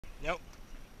Nope.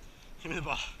 Give me the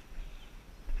ball.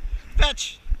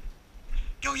 Fetch!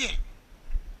 Go get it!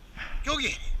 Go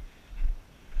get it!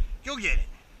 Go get it!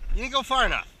 You didn't go far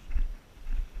enough.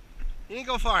 You didn't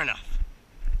go far enough.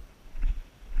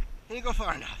 You didn't go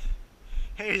far enough.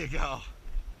 Here you go.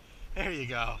 There you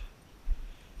go.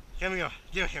 Come here.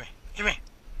 Give me. Come here.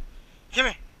 Come here. Come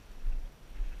here.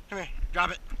 Come here.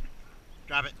 Drop it.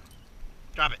 Drop it.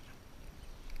 Drop it.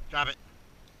 Drop it.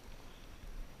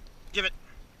 Give it.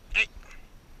 Hey.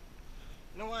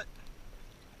 You know what?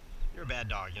 You're a bad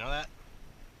dog. You know that?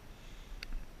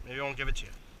 Maybe I won't give it to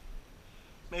you.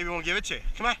 Maybe I won't give it to you.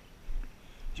 Come on. Do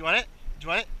you want it? Do you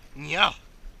want it? No.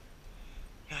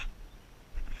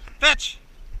 Fetch.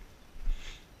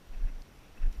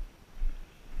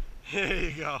 Here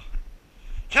you go.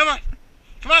 Come on.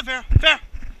 Come on, Pharaoh. Pharaoh.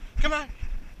 Come on.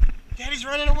 Daddy's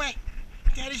running away.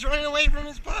 Daddy's running away from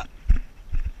his pup.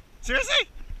 Seriously?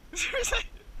 Seriously?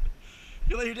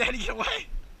 You let your daddy get away?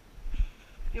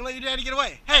 You let your daddy get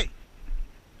away? Hey!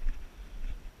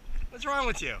 What's wrong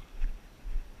with you?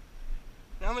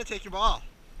 Now I'm going to take your ball.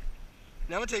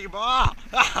 Now I'm going to take your ball.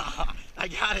 I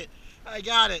got it. I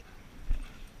got it.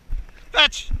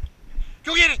 Fetch!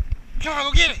 Go get it! Come on,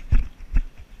 go get it!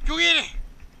 Go get it!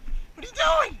 What are you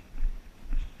doing?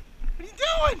 What are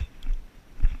you doing?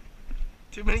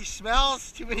 Too many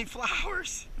smells, too many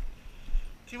flowers.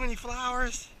 Too many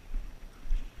flowers.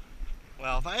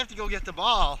 Well, if I have to go get the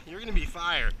ball, you're going to be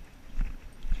fired.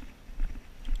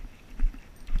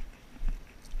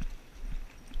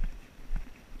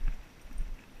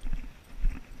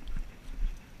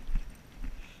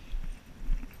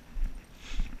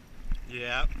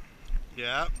 Yep.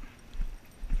 Yep.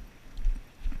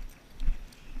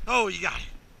 Oh, you got it.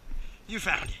 You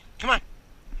found it. Come on.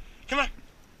 Come on.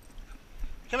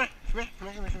 Come here. Come here. Come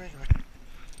here. Come here. Come here. Come here.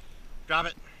 Drop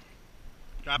it.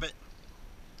 Drop it.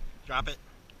 Drop it.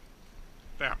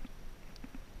 Pharaoh.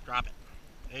 Drop it.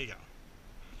 There you go.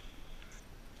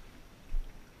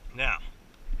 Now,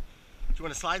 do you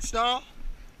want a slide snarl?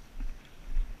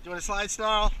 Do you want a slide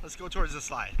snarl? Let's go towards the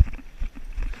slide.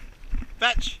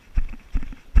 Fetch.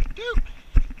 Doop.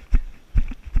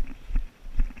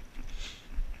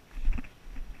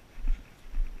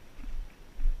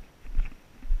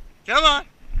 Come on.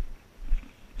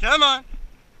 Come on.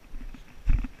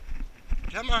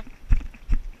 Come on.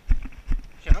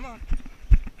 Come on.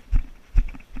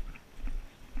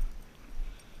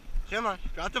 Come on.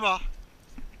 Drop the ball.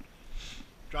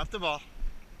 Drop the ball.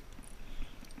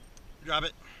 Drop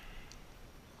it.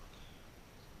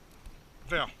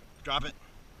 Pharaoh, drop it.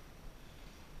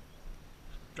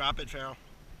 Drop it, Pharaoh.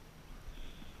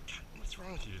 God, what's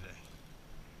wrong with you today?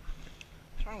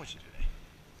 What's wrong with you today?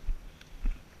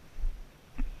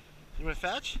 You want to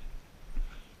fetch?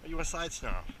 Or you want to slide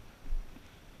snarl?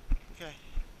 Okay.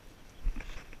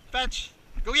 Fetch!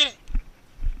 Go get it!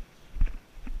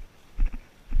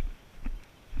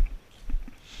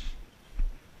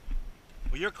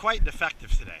 Well, you're quite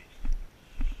defective today.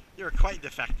 You're quite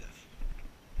defective.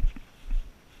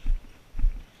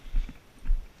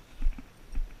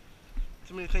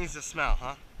 Too many things to smell,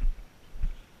 huh?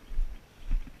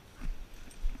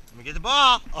 Let me get the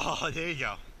ball. Oh, there you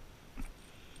go.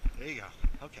 There you go.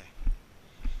 Okay.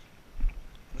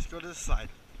 Let's go to the slide.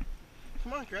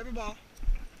 Come on, grab your ball.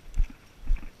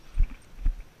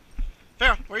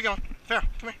 Pharaoh, where are you going? Pharaoh,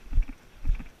 come here.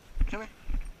 Come here.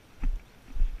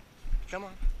 Come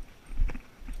on.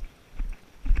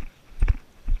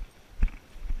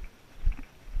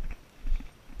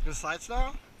 Gonna slide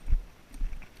snarl?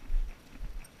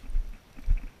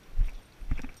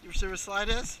 You see what slide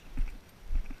is?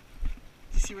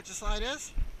 Do you see what the slide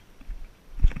is?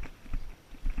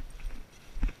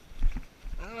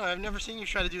 I don't know, I've never seen you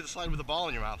try to do the slide with a ball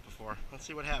in your mouth before. Let's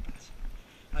see what happens.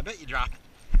 I bet you drop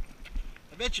it.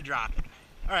 I bet you drop it.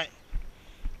 Alright.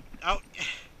 Out.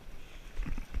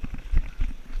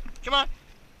 Come on.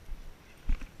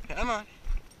 Come on.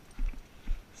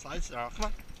 Slide snarl. Come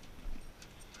on.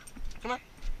 Come on.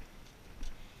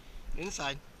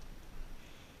 Inside.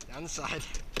 Down the side.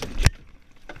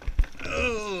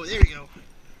 Oh, there you go.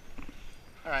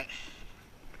 Alright.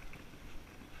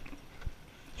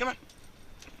 Come on.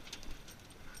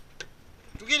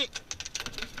 Go get it.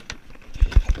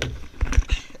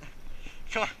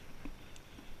 Come on.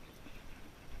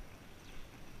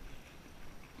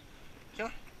 Come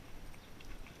on.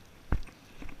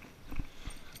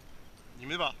 Give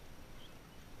me the ball.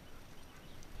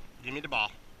 Give me the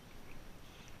ball.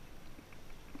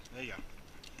 There you go.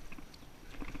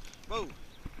 Whoa.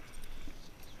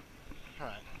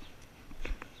 Alright.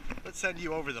 Let's send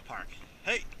you over the park.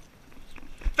 Hey!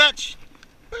 Fetch!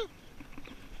 Woo!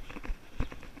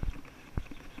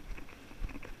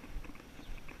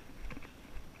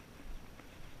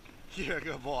 You're a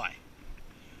good boy.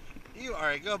 You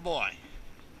are a good boy.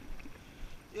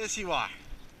 Yes, you are.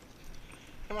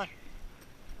 Come on.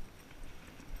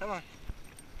 Come on.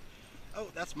 Oh,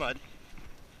 that's mud.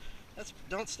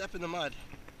 Don't step in the mud.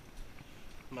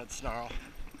 Mud snarl.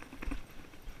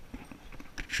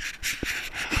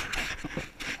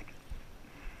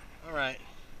 All right.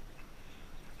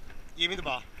 Give me the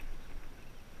ball.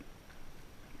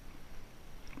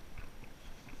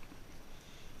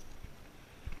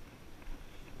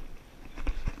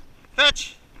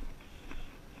 Fetch.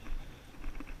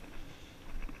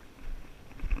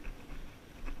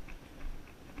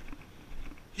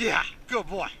 Yeah, good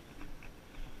boy.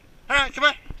 All right, come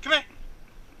here. Come here.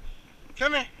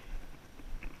 Come here.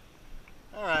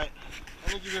 All right. I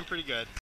think you've been pretty good.